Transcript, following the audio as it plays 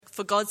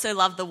for God so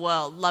loved the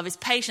world. Love is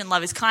patient,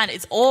 love is kind.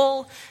 It's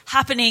all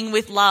happening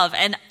with love.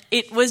 And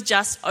it was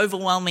just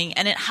overwhelming.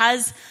 And it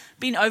has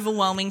been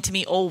overwhelming to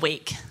me all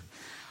week.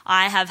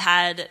 I have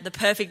had the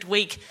perfect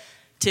week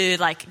to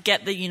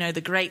get the,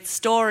 the great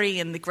story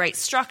and the great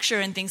structure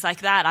and things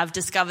like that. I've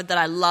discovered that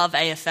I love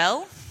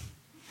AFL.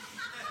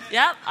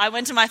 Yep, I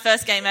went to my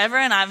first game ever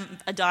and I'm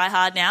a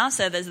diehard now,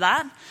 so there's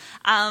that.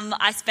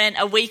 I spent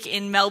a week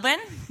in Melbourne,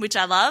 which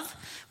I love,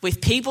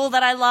 with people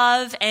that I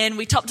love, and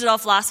we topped it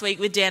off last night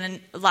with Dan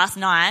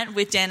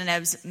and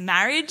Ev's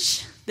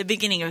marriage, the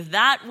beginning of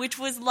that, which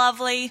was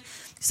lovely.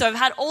 So I've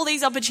had all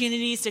these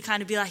opportunities to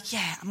kind of be like,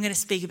 yeah, I'm going to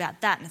speak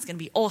about that, and it's going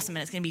to be awesome,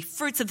 and it's going to be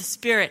fruits of the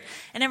Spirit,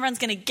 and everyone's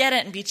going to get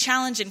it and be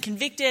challenged and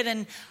convicted,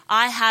 and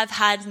I have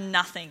had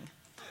nothing.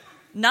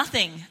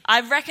 Nothing.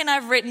 I reckon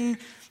I've written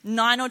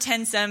 9 or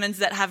 10 sermons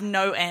that have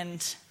no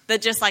end,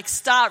 that just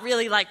start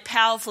really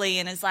powerfully,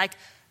 and it's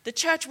the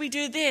church, we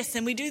do this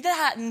and we do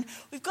that and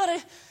we've got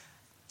to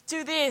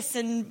do this,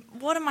 and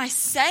what am I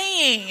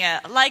saying?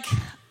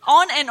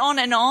 On and on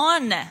and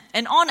on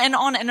and on and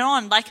on and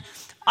on.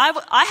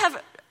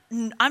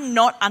 I'm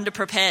not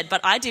underprepared,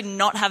 but I did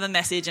not have a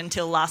message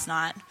until last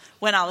night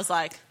when I was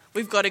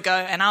we've got to go,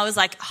 and I was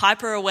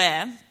hyper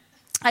aware.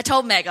 I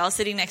told Meg, I was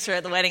sitting next to her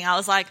at the wedding, I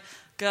was like,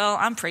 girl,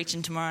 I'm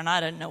preaching tomorrow and I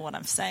don't know what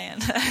I'm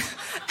saying.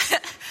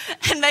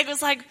 And Meg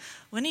was like,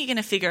 when are you going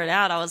to figure it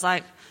out? I was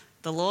like,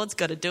 the Lord's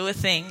got to do a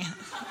thing.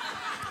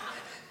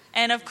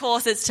 And of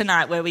course it's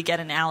tonight where we get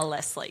an hour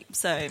less sleep.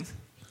 So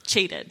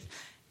cheated.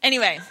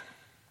 Anyway,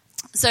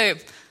 so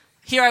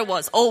here I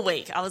was all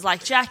week. I was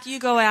like, Jack, you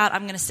go out.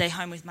 I'm going to stay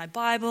home with my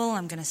Bible.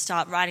 I'm going to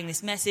start writing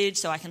this message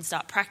so I can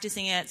start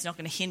practicing it. It's not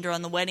going to hinder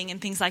on the wedding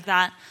and things like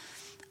that.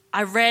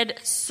 I read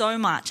so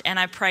much and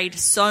I prayed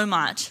so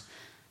much.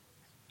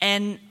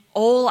 And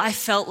all I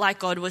felt like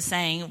God was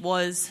saying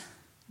was,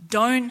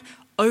 don't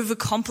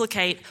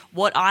overcomplicate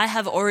what I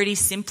have already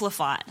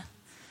simplified.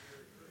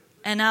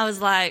 And I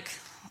was like,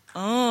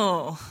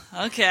 oh,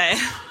 okay.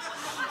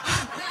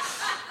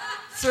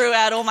 Threw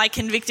out all my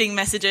convicting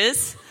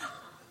messages.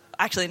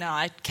 Actually, no,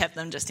 I kept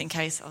them just in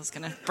case I was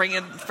going to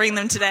bring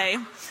them today.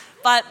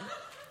 But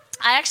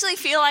I actually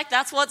feel like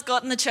that's what's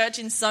gotten the church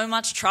in so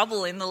much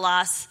trouble in the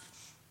last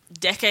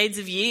decades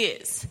of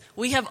years.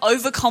 We have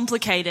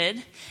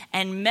overcomplicated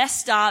and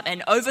messed up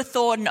and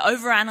overthought and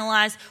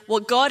overanalyzed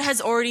what God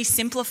has already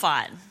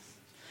simplified.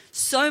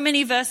 So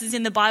many verses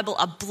in the Bible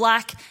are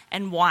black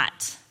and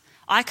white.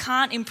 I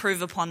can't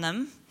improve upon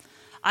them.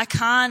 I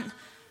can't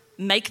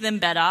make them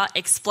better,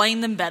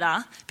 explain them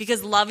better,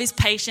 because love is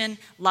patient,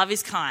 love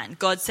is kind.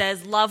 God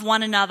says, love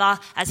one another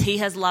as he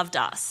has loved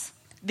us.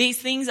 These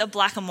things are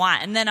black and white.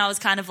 And then I was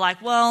kind of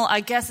like, well, I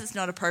guess it's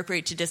not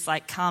appropriate to just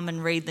come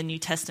and read the New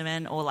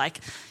Testament or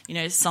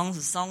Songs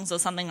of Songs or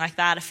something like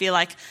that. I feel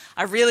like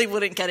I really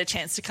wouldn't get a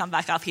chance to come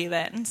back up here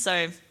then.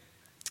 So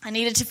I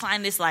needed to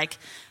find this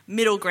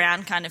middle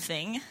ground kind of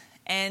thing.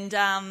 And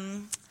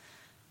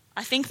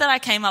I think that I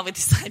came up with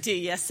this idea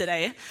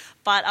yesterday,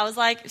 but I was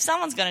like, if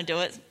someone's going to do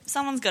it,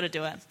 someone's got to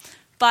do it.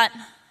 But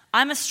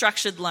I'm a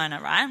structured learner,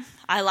 right?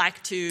 I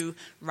like to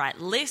write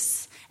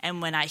lists. And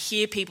when I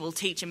hear people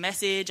teach a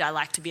message, I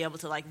like to be able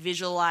to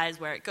visualize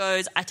where it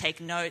goes. I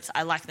take notes.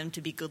 I like them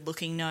to be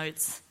good-looking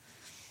notes.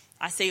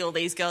 I see all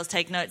these girls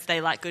take notes.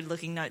 They like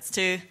good-looking notes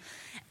too.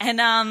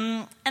 And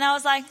I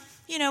was like,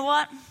 you know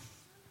what?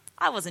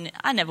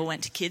 I never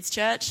went to kids'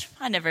 church.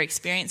 I never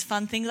experienced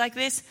fun things like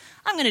this.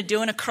 I'm going to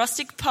do an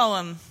acrostic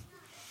poem.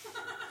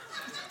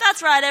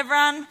 That's right,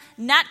 everyone.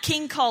 Nat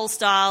King Cole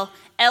style,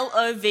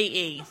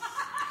 LOVE.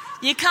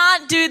 You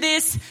can't do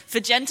this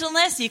for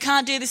gentleness. You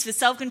can't do this for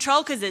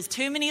self-control because there's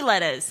too many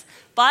letters.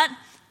 But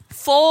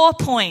 4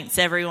 points,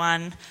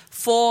 everyone.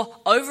 4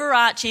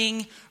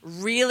 overarching,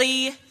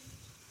 really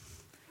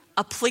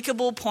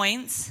applicable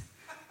points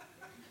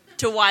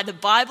to why the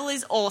Bible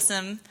is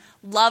awesome,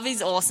 love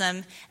is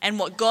awesome, and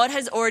what God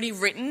has already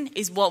written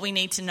is what we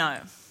need to know.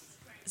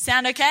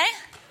 Sound okay?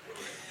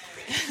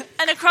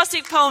 An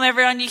acrostic poem,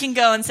 everyone. You can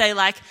go and say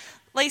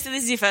Lisa,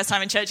 this is your first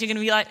time in church. You're going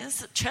to be like,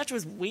 this church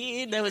was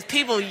weird. There was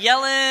people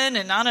yelling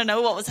and I don't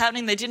know what was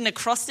happening. They did an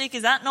acrostic.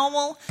 Is that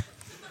normal?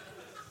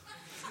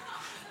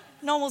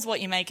 Normal's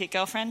what you make it,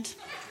 girlfriend.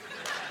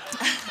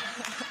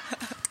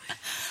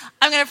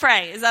 I'm going to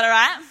pray. Is that all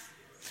right?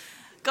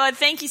 God,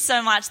 thank you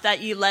so much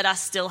that you let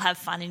us still have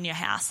fun in your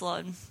house,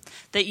 Lord.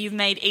 That you've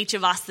made each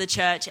of us the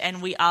church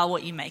and we are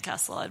what you make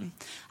us, Lord.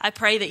 I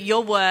pray that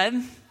your word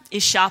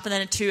is sharper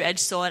than a two-edged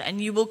sword and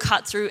you will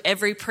cut through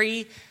every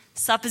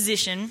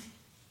presupposition,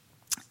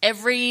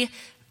 every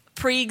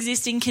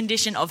pre-existing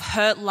condition of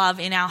hurt love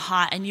in our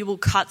heart, and you will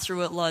cut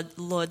through it,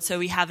 Lord, so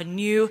we have a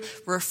new,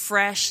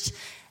 refreshed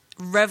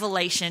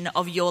revelation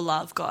of your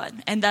love, God,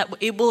 and that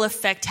it will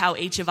affect how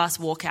each of us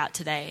walk out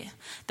today.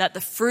 That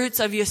the fruits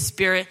of your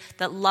Spirit,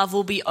 that love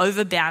will be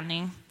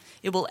overbounding,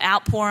 it will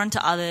outpour onto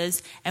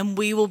others, and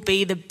we will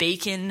be the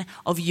beacon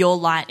of your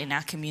light in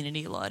our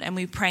community, Lord. And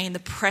we pray in the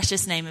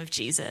precious name of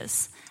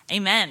Jesus.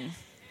 Amen.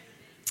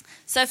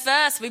 So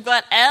first, we've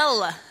got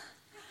L.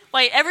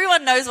 Wait,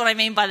 everyone knows what I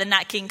mean by the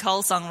Nat King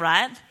Cole song,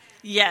 right?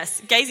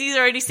 Yes, Gazy's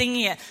already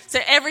singing it. So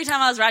every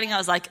time I was writing, I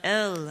was like,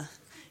 L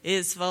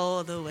is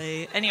for the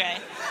way. Anyway,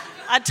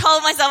 I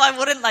told myself I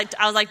wouldn't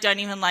I was like, don't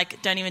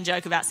even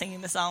joke about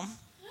singing the song.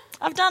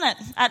 I've done it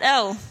at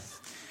L.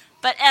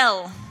 But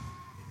L,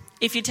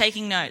 if you're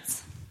taking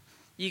notes,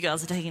 you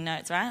girls are taking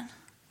notes, right?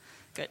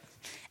 Good.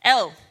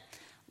 L,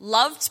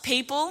 loved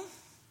people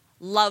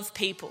love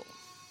people.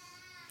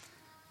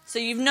 So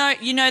you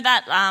know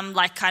that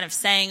like kind of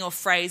saying or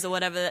phrase or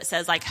whatever that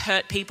says like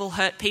hurt people,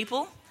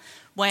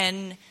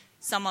 when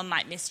someone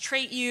might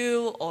mistreat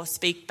you or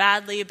speak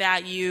badly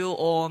about you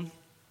or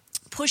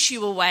push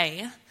you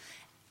away.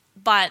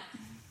 But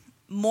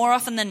more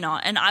often than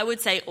not, and I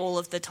would say all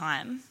of the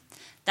time,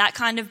 that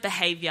kind of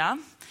behavior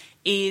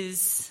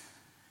is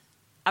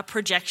a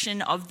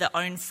projection of the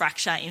own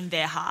fracture in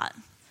their heart.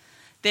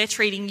 They're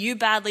treating you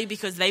badly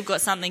because they've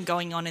got something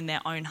going on in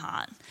their own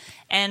heart.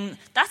 And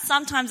that's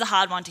sometimes a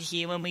hard one to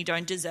hear when we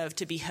don't deserve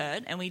to be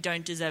hurt and we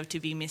don't deserve to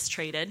be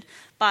mistreated.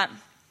 But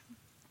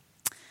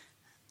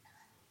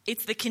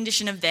it's the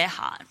condition of their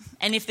heart.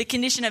 And if the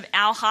condition of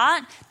our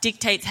heart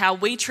dictates how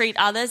we treat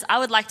others, I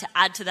would like to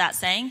add to that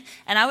saying,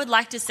 and I would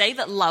like to say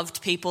that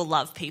loved people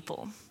love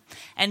people.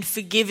 And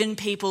forgiven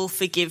people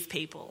forgive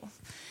people.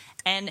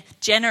 And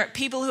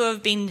people who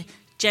have been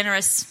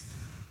generous,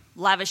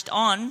 lavished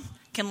on,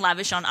 can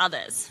lavish on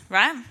others,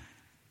 right?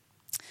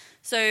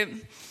 So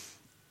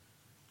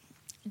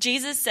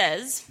Jesus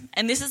says,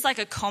 and this is like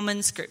a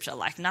common scripture,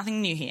 like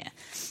nothing new here.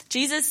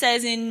 Jesus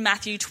says in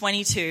Matthew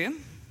 22,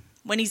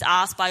 when he's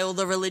asked by all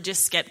the religious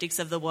skeptics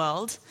of the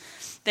world,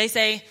 they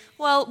say,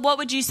 well, what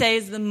would you say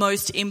is the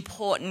most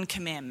important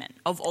commandment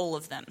of all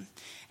of them?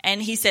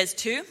 And he says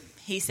two.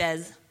 He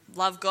says,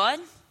 love God.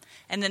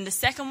 And then the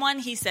second one,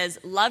 he says,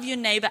 love your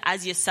neighbor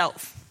as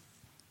yourself.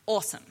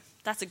 Awesome.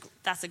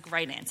 That's a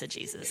great answer,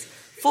 Jesus.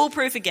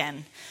 Foolproof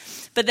again.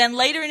 But then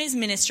later in his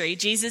ministry,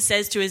 Jesus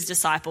says to his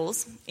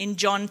disciples in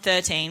John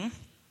 13,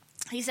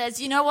 he says,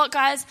 you know what,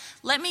 guys?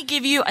 Let me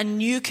give you a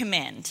new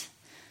command.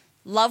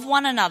 Love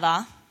one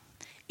another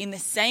in the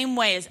same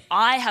way as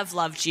I have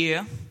loved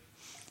you.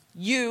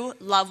 You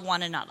love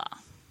one another.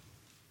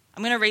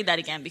 I'm going to read that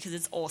again because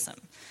it's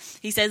awesome.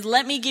 He says,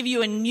 let me give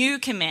you a new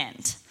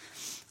command.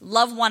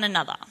 Love one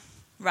another.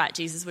 Right,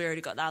 Jesus, we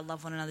already got that.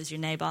 Love one another as your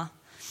neighbor.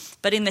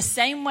 But in the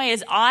same way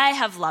as I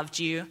have loved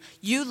you,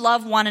 you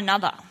love one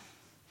another.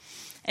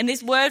 And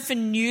this word for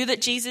new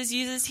that Jesus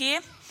uses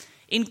here,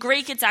 in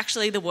Greek it's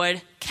actually the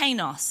word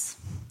kainos,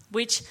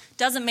 which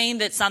doesn't mean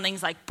that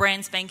something's like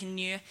brand spanking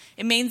new.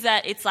 It means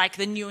that it's like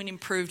the new and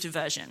improved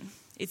version.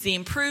 It's the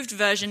improved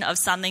version of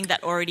something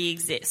that already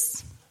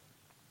exists.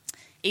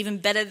 Even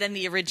better than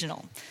the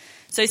original.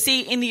 So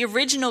see, in the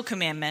original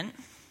commandment,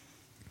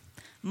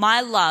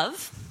 my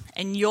love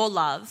and your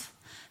love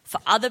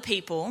for other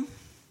people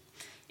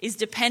is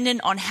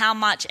dependent on how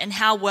much and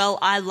how well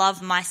I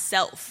love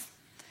myself.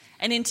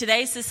 And in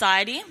today's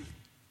society,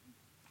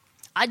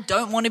 I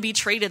don't want to be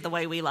treated the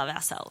way we love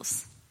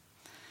ourselves.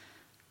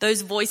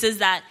 Those voices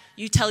that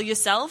you tell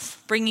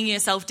yourself, bringing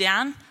yourself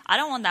down, I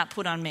don't want that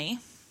put on me.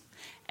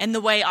 And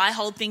the way I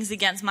hold things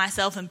against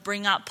myself and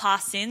bring up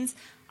past sins,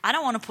 I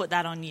don't want to put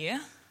that on you.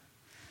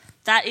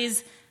 That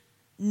is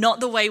not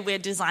the way we're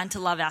designed to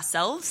love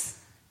ourselves,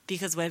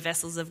 because we're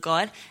vessels of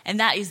God. And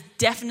that is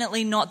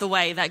definitely not the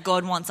way that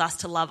God wants us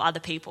to love other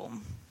people.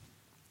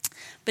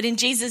 But in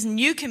Jesus'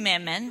 new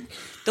commandment,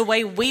 the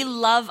way we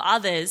love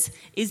others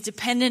is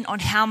dependent on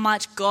how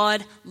much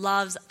God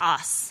loves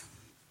us.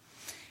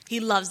 He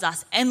loves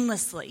us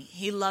endlessly.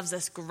 He loves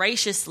us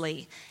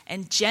graciously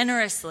and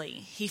generously.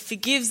 He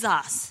forgives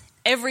us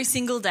every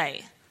single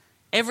day,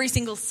 every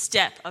single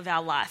step of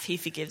our life. He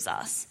forgives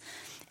us.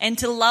 And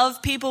to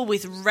love people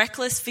with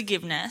reckless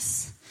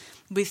forgiveness,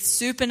 with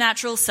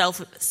supernatural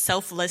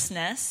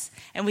selflessness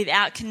and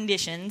without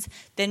conditions,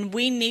 then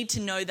we need to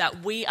know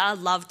that we are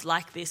loved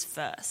like this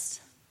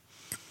first.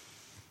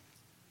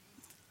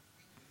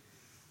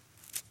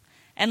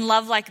 And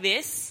love like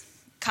this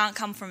can't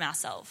come from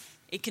ourselves.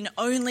 It can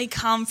only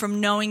come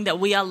from knowing that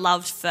we are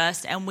loved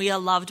first, and we are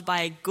loved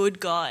by a good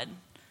God.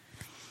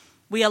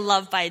 We are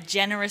loved by a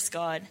generous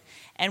God.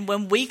 And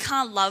when we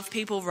can't love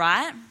people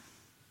right,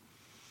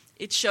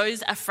 it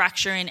shows a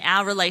fracture in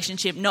our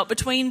relationship, not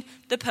between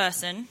the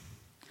person,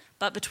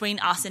 but between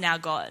us and our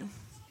God.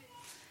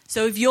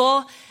 So if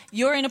you're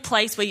in a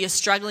place where you're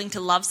struggling to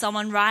love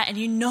someone right, and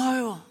you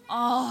know,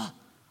 I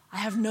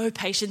have no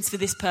patience for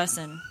this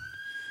person.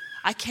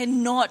 I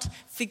cannot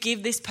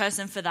forgive this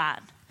person for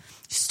that.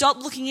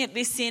 Stop looking at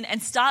this sin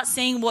and start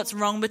seeing what's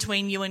wrong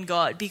between you and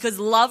God, because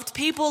loved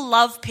people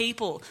love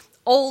people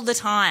all the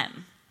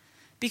time.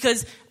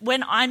 Because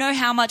when I know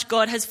how much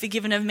God has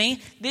forgiven of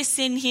me, this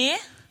sin here,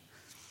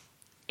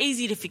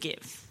 easy to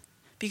forgive,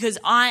 because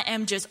I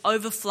am just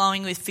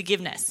overflowing with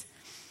forgiveness.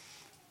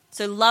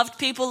 So loved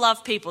people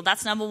love people.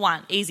 That's number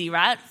one. Easy,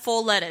 right?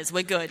 4 letters.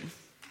 We're good.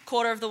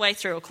 Quarter of the way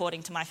through,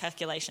 according to my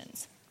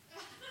calculations.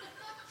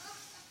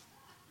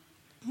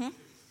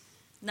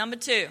 Number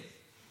 2.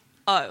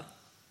 O.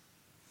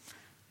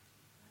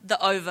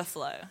 The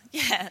overflow.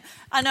 Yeah,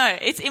 I know.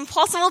 It's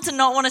impossible to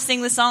not want to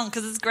sing the song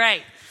because it's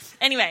great.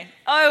 Anyway,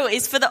 O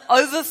is for the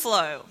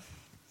overflow.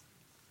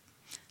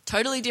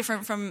 Totally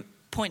different from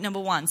point number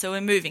 1. So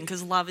we're moving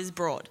because love is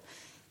broad.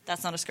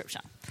 That's not a scripture.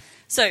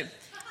 So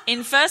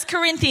in 1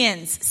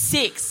 Corinthians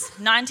 6,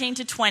 19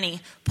 to 20,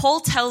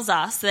 Paul tells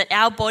us that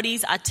our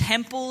bodies are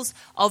temples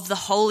of the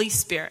Holy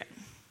Spirit.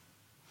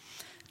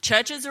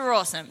 Churches are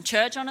awesome.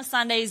 Church on a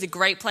Sunday is a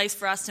great place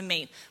for us to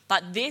meet.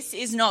 But this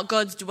is not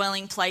God's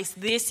dwelling place.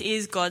 This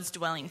is God's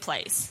dwelling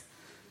place.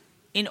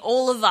 In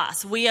all of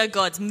us, we are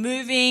God's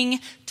moving,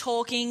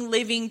 talking,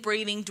 living,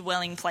 breathing,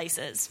 dwelling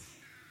places.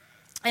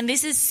 And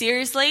this is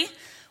seriously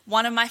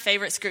one of my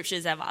favorite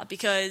scriptures ever,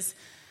 because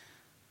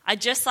I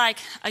just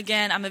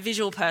again, I'm a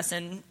visual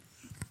person,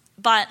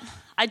 but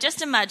I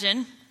just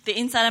imagine the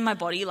inside of my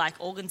body, like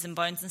organs and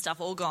bones and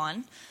stuff all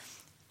gone,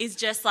 is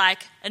just like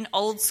an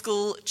old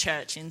school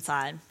church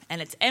inside.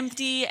 And it's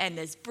empty, and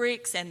there's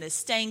bricks, and there's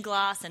stained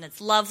glass, and it's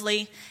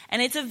lovely,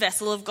 and it's a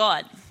vessel of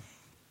God.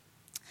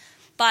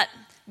 But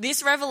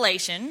this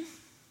revelation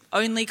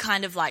only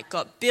kind of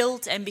got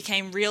built and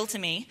became real to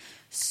me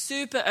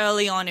super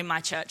early on in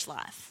my church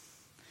life.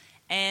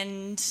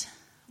 And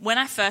when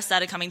I first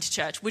started coming to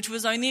church, which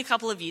was only a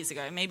couple of years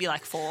ago, maybe 4,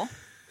 I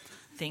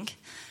think,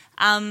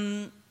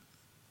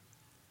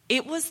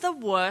 it was the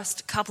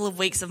worst couple of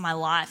weeks of my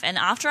life. And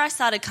after I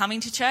started coming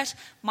to church,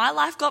 my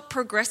life got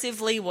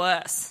progressively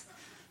worse.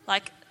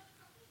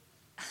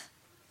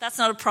 That's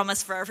not a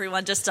promise for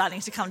everyone just starting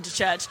to come to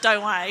church.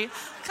 Don't worry.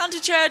 Come to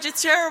church,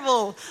 it's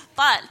terrible.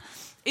 But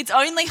it's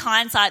only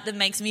hindsight that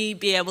makes me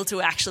be able to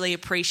actually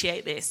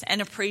appreciate this and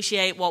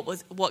appreciate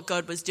what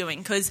God was doing.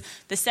 Because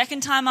the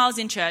second time I was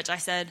in church, I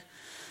said,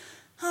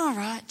 all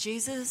right,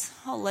 Jesus,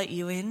 I'll let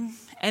you in.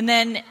 And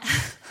then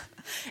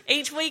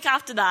each week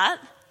after that,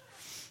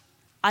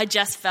 I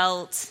just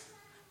felt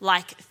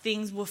like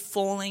things were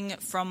falling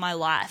from my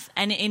life.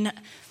 And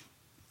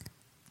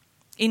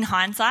in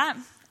hindsight,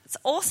 it's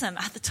awesome.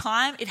 At the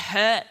time, it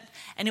hurt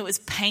and it was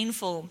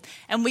painful.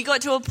 And we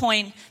got to a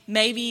point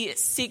maybe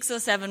 6 or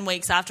 7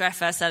 weeks after I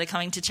first started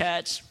coming to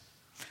church.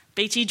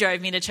 Beachy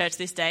drove me to church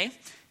this day.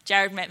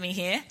 Jared met me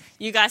here.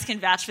 You guys can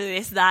vouch for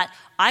this, that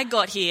I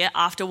got here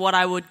after what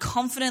I would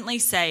confidently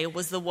say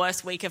was the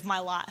worst week of my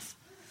life.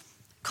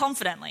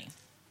 Confidently.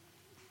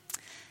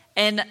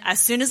 And as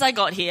soon as I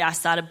got here, I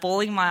started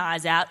bawling my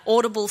eyes out,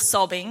 audible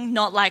sobbing,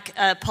 not like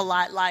a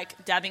polite,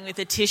 dabbing with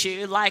a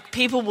tissue,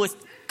 people were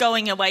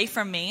going away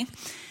from me.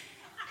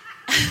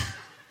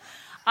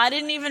 I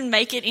didn't even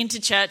make it into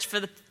church for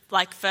the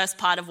first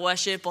part of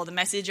worship or the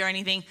message or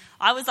anything.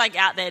 I was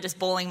out there just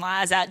bawling my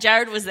eyes out.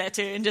 Jared was there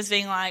too, and just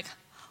being like,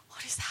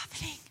 what is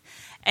happening?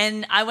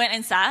 And I went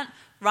and sat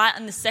right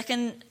in the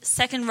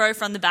second row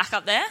from the back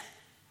up there.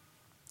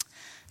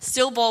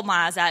 Still bawled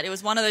my eyes out. It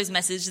was one of those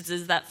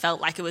messages that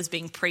felt like it was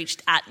being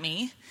preached at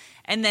me.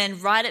 And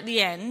then right at the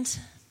end,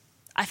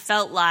 I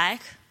felt like,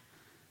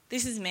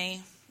 this is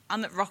me.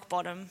 I'm at rock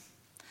bottom.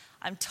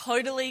 I'm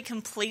totally,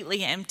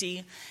 completely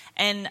empty.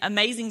 And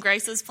Amazing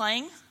Grace was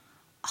playing.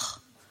 Oh.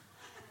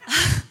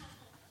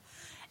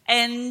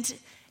 And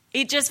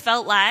it just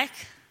felt like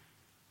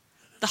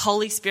the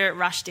Holy Spirit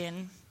rushed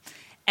in.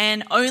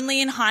 And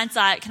only in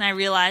hindsight can I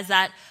realize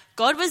that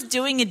God was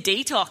doing a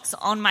detox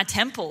on my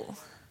temple.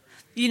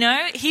 You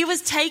know, he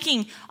was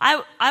taking,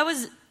 I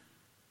was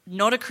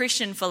not a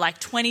Christian for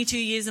 22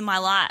 years of my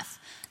life.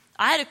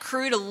 I had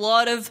accrued a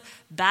lot of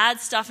bad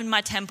stuff in my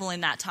temple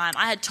in that time.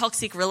 I had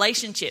toxic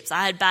relationships.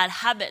 I had bad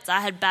habits. I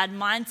had bad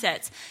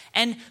mindsets.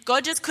 And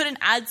God just couldn't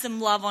add some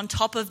love on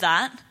top of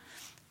that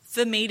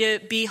for me to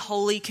be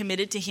wholly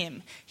committed to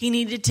him. He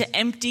needed to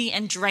empty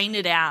and drain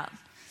it out.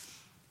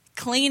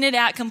 Clean it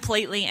out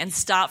completely and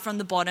start from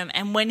the bottom.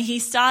 And when he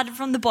started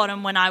from the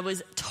bottom, when I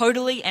was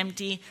totally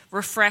empty,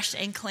 refreshed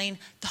and clean,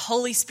 the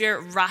Holy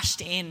Spirit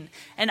rushed in.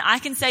 And I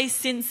can say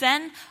since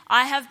then,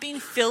 I have been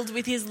filled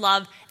with his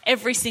love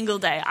every single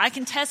day. I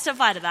can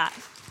testify to that.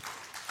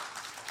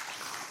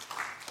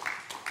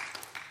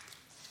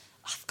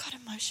 I've got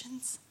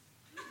emotions.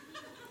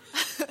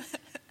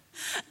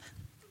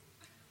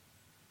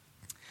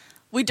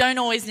 We don't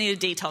always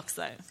need a detox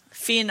though.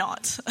 Fear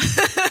not.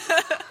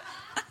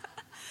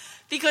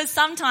 Because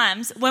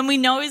sometimes when we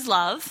know his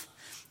love,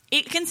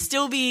 it can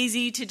still be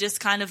easy to just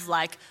kind of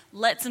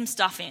let some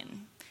stuff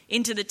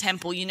into the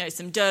temple,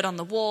 some dirt on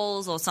the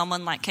walls, or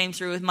someone came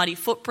through with muddy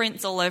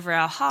footprints all over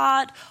our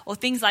heart, or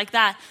things like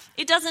that.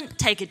 It doesn't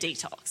take a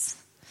detox.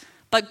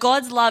 But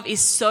God's love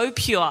is so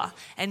pure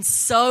and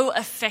so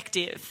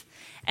effective.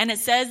 And it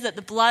says that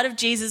the blood of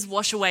Jesus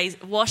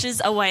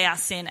washes away our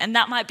sin. And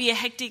that might be a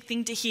hectic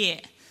thing to hear.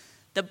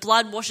 The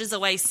blood washes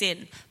away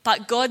sin.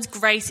 But God's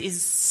grace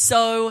is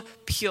so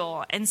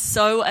pure and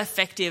so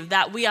effective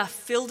that we are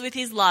filled with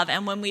his love.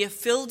 And when we are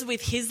filled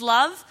with his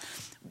love,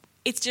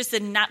 it's just a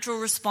natural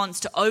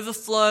response to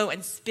overflow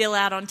and spill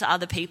out onto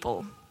other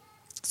people.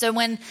 So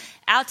when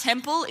our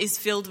temple is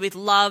filled with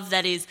love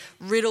that is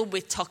riddled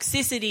with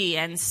toxicity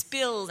and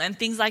spills and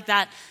things like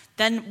that,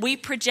 then we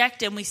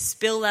project and we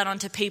spill that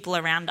onto people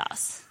around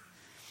us.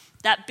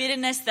 That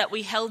bitterness that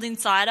we held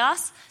inside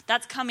us,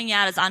 that's coming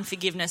out as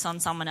unforgiveness on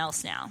someone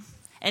else now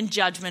and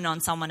judgment on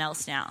someone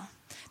else now.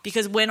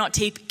 because we're not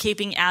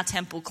keeping our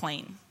temple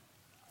clean.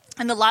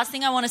 And the last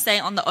thing I want to say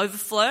on the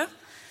overflow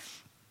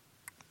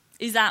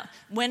is that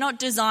we're not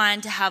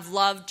designed to have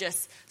love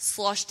just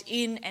sloshed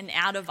in and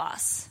out of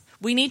us.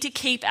 We need to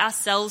keep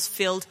ourselves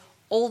filled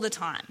all the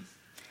time.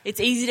 It's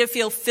easy to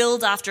feel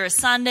filled after a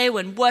Sunday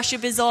when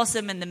worship is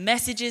awesome and the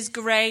message is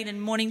great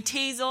and morning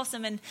tea is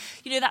awesome and,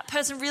 that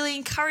person really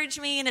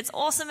encouraged me and it's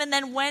awesome. And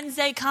then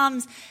Wednesday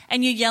comes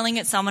and you're yelling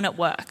at someone at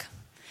work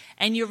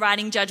and you're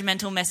writing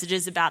judgmental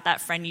messages about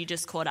that friend you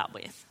just caught up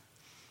with.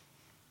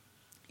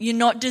 You're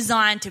not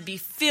designed to be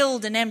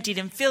filled and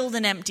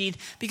emptied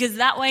because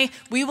that way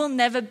we will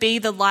never be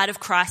the light of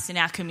Christ in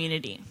our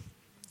community.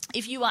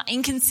 If you are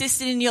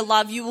inconsistent in your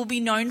love, you will be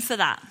known for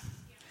that.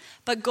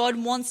 But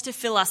God wants to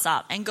fill us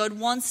up and God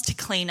wants to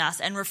clean us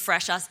and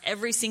refresh us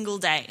every single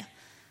day.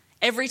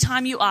 Every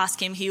time you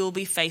ask him, he will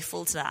be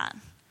faithful to that.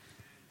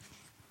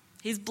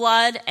 His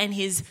blood and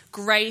his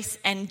grace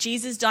and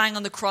Jesus dying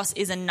on the cross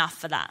is enough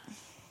for that.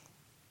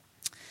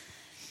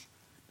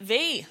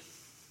 V,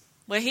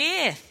 we're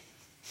here.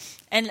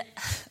 And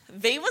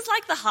V was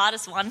like the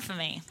hardest one for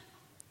me.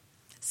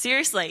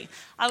 Seriously,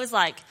 I was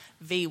like,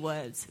 V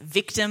words,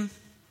 victim,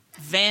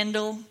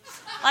 vandal,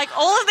 like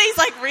all of these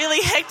like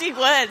really hectic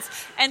words.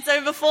 And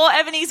so before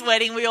Ebony's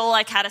wedding, we all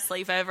like had a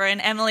sleepover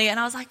and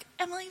I was like,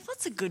 Emily,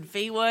 what's a good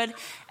V word?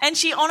 And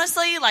she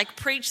honestly like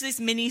preached this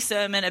mini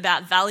sermon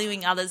about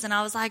valuing others. And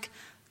I was like,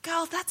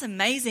 girl, that's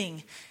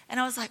amazing. And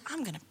I was like,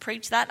 I'm going to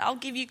preach that. I'll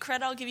give you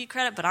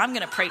credit, but I'm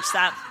going to preach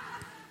that.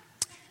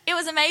 It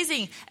was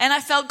amazing. And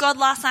I felt God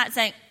last night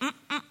saying,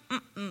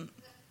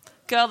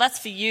 girl, that's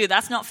for you.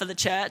 That's not for the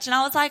church. And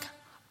I was like,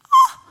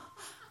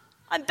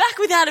 I'm back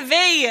without a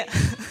V.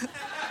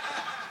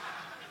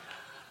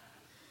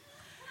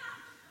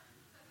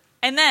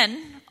 And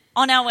then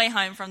on our way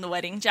home from the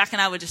wedding, Jack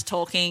and I were just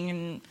talking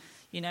and,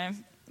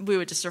 we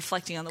were just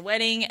reflecting on the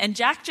wedding. And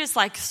Jack just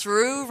like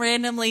threw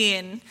randomly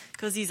in,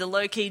 because he's a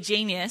low-key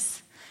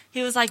genius.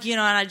 He was like, and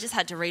I just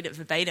had to read it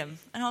verbatim.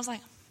 And I was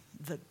like,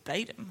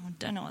 verbatim? I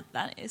don't know what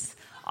that is.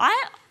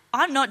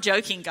 I'm not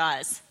joking,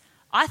 guys.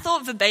 I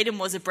thought verbatim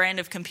was a brand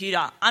of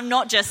computer. I'm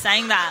not just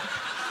saying that.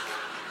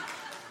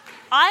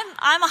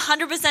 I'm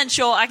 100%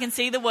 sure I can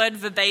see the word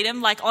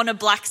verbatim like on a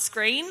black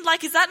screen.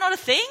 Like, is that not a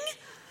thing?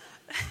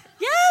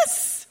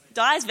 Yes.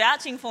 Di's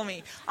vouching for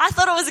me. I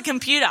thought it was a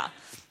computer.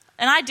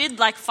 And I did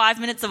like 5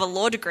 minutes of a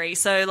law degree.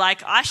 So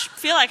like I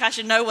feel like I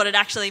should know what it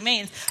actually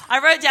means. I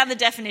wrote down the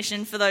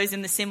definition for those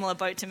in the similar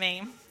boat to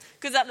me.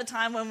 Because at the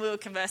time when we were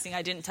conversing,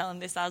 I didn't tell him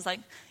this. I was like,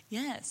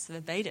 yes,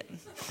 verbatim.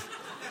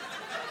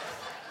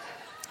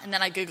 And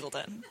then I Googled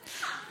it.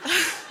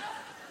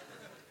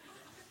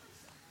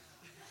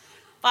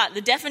 But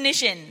the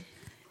definition,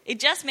 it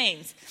just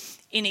means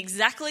in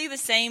exactly the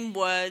same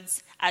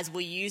words as were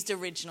used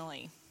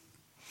originally.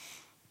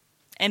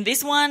 And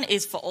this one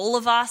is for all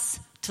of us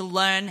to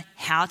learn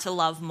how to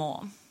love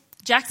more.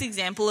 Jack's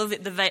example of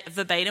it, the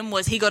verbatim,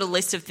 was he got a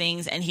list of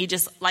things and he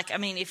just,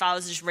 if I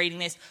was just reading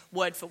this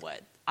word for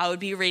word, I would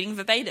be reading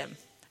verbatim.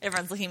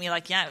 Everyone's looking at me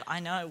like, yeah, I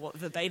know what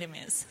verbatim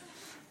is.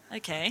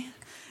 Okay.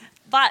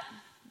 But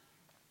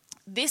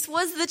this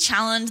was the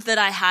challenge that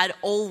I had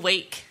all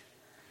week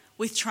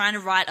with trying to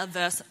write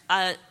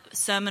a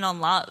sermon on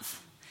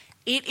love.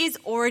 It is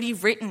already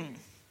written.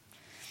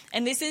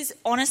 And this is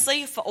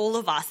honestly for all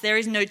of us. There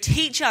is no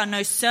teacher,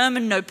 no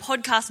sermon, no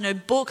podcast, no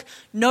book,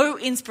 no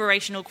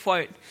inspirational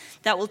quote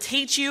that will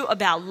teach you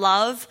about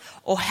love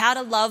or how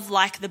to love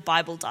like the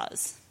Bible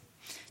does.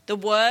 The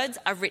words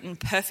are written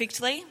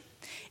perfectly.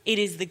 It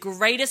is the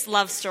greatest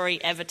love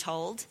story ever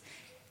told.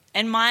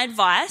 And my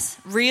advice,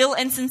 real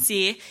and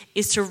sincere,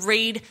 is to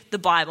read the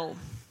Bible.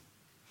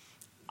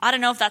 I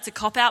don't know if that's a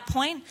cop-out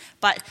point,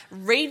 but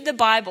read the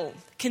Bible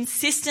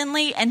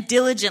consistently and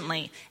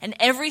diligently. And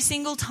every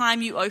single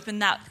time you open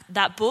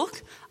that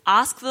book,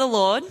 ask the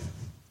Lord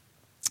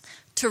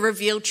to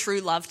reveal true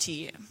love to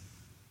you.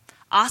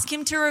 Ask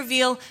him to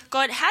reveal,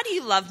 God, how do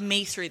you love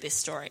me through this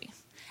story?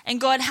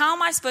 And God, how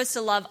am I supposed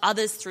to love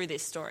others through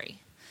this story?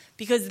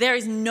 Because there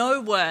is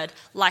no word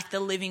like the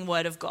living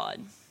word of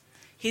God.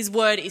 His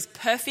word is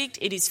perfect,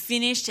 it is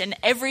finished, and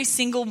every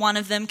single one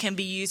of them can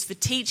be used for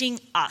teaching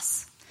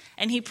us.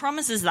 And he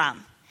promises that.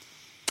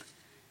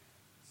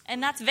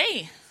 And that's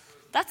V.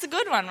 That's a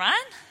good one,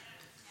 right?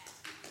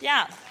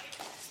 Yeah.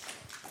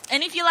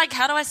 And if you're like,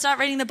 how do I start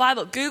reading the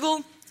Bible?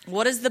 Google,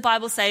 what does the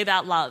Bible say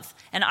about love?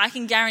 And I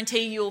can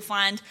guarantee you will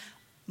find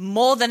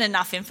more than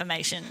enough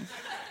information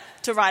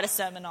to write a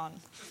sermon on.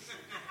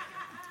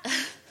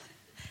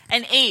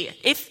 And E,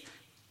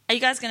 are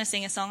you guys going to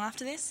sing a song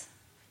after this?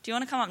 Do you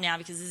want to come up now?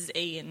 Because this is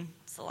E and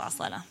it's the last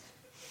letter.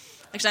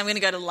 Actually, I'm going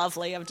to go to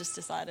Lovely. I've just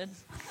decided.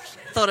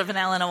 Thought of an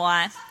L and a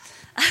Y.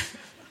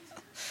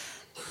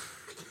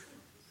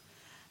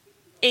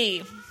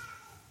 E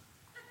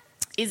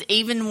is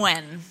even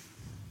when.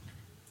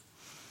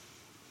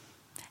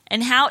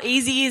 And how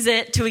easy is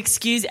it to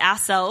excuse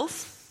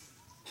ourselves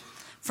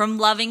from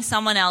loving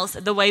someone else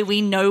the way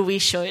we know we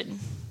should?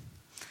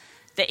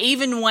 The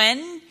even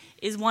when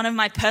is one of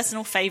my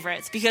personal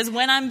favorites, because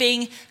when I'm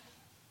being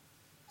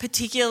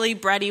particularly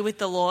bratty with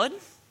the Lord,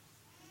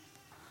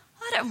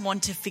 I don't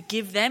want to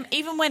forgive them,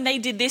 even when they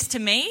did this to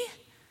me,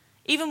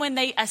 even when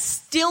they are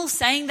still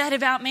saying that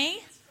about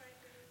me.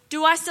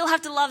 Do I still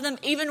have to love them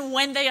even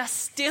when they are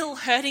still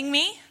hurting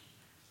me?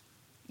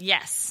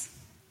 Yes,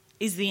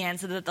 is the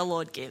answer that the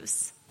Lord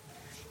gives.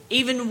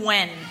 Even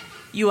when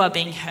you are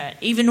being hurt,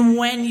 even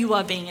when you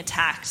are being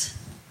attacked,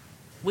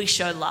 we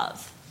show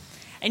love.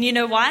 And you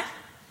know why?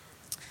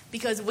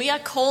 Because we are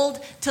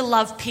called to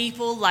love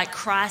people like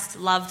Christ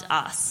loved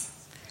us.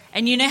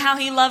 And you know how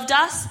he loved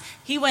us?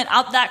 He went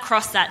up that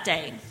cross that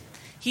day.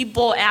 He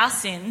bore our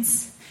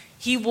sins.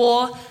 He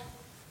wore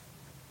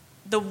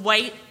the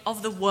weight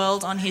of the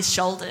world on his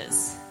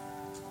shoulders.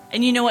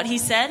 And you know what he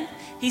said?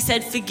 He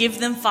said, "Forgive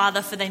them,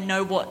 Father, for they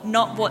know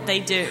not what they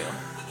do."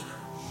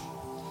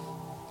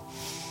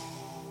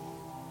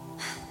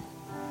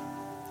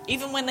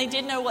 Even when they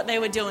did know what they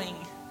were doing,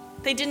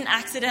 they didn't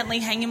accidentally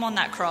hang him on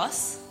that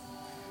cross.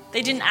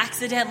 They didn't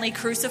accidentally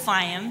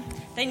crucify him.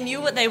 They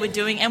knew what they were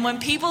doing. And when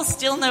people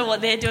still know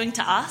what they're doing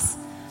to us,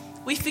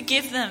 we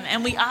forgive them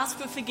and we ask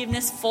for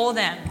forgiveness for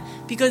them,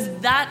 because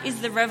that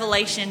is the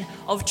revelation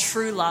of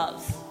true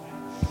love.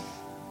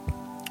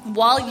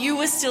 While you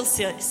were still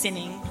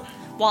sinning,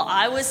 while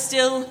I was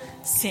still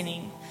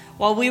sinning,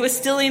 while we were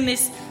still in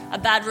a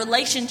bad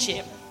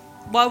relationship,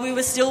 while we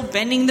were still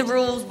bending the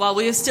rules, while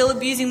we were still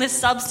abusing the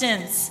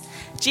substance,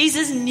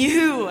 Jesus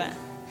knew.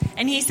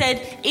 And he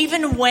said,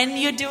 even when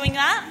you're doing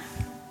that,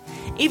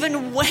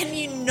 even when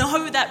you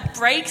know that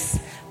breaks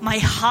my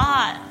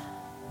heart,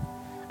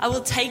 I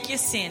will take your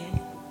sin.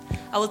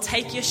 I will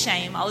take your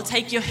shame. I will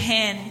take your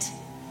hand.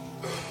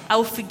 I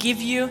will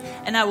forgive you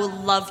and I will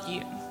love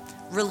you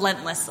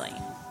relentlessly.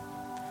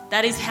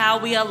 That is how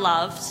we are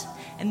loved,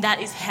 and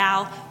that is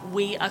how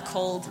we are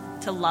called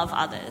to love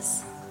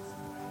others.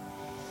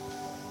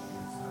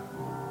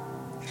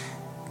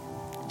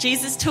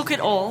 Jesus took it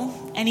all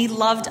and he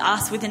loved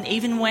us with an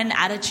even when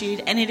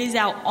attitude, and it is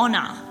our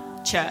honor,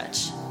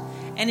 church,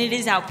 and it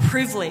is our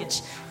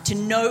privilege to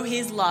know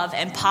his love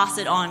and pass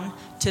it on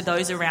to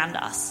those around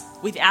us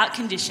without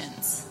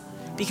conditions,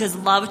 because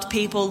loved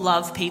people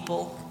love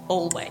people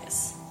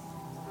always.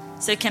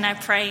 So can I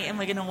pray and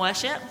we're going to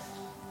worship?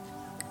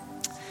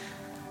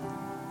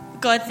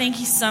 God, thank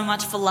you so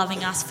much for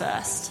loving us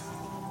first.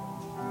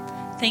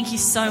 Thank you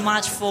so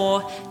much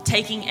for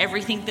taking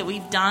everything that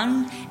we've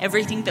done,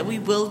 everything that we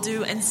will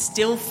do, and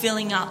still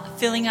filling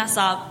us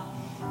up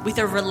with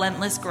a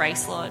relentless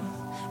grace, Lord,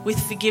 with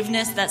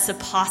forgiveness that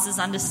surpasses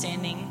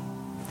understanding,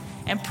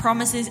 and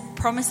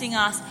promising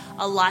us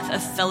a life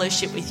of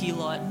fellowship with you,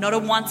 Lord. Not a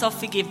once-off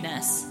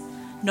forgiveness,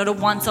 not a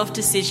once-off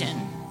decision,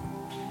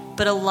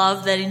 but a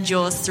love that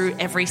endures through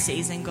every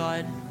season,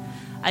 God.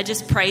 I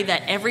just pray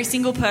that every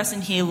single person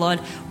here,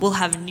 Lord, will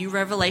have a new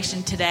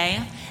revelation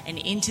today and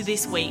into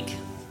this week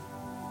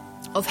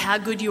of how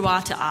good you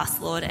are to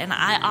us, Lord. And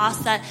I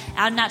ask that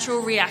our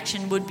natural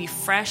reaction would be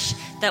fresh,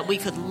 that we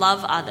could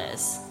love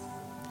others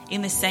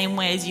in the same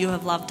way as you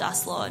have loved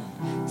us, Lord.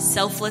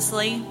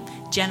 Selflessly,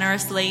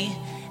 generously,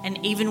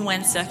 and even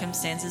when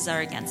circumstances are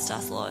against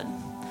us, Lord.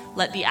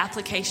 Let the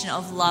application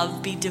of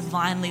love be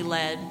divinely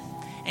led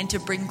and to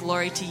bring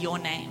glory to your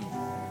name,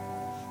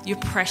 your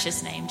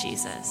precious name,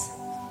 Jesus.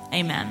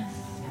 Amen.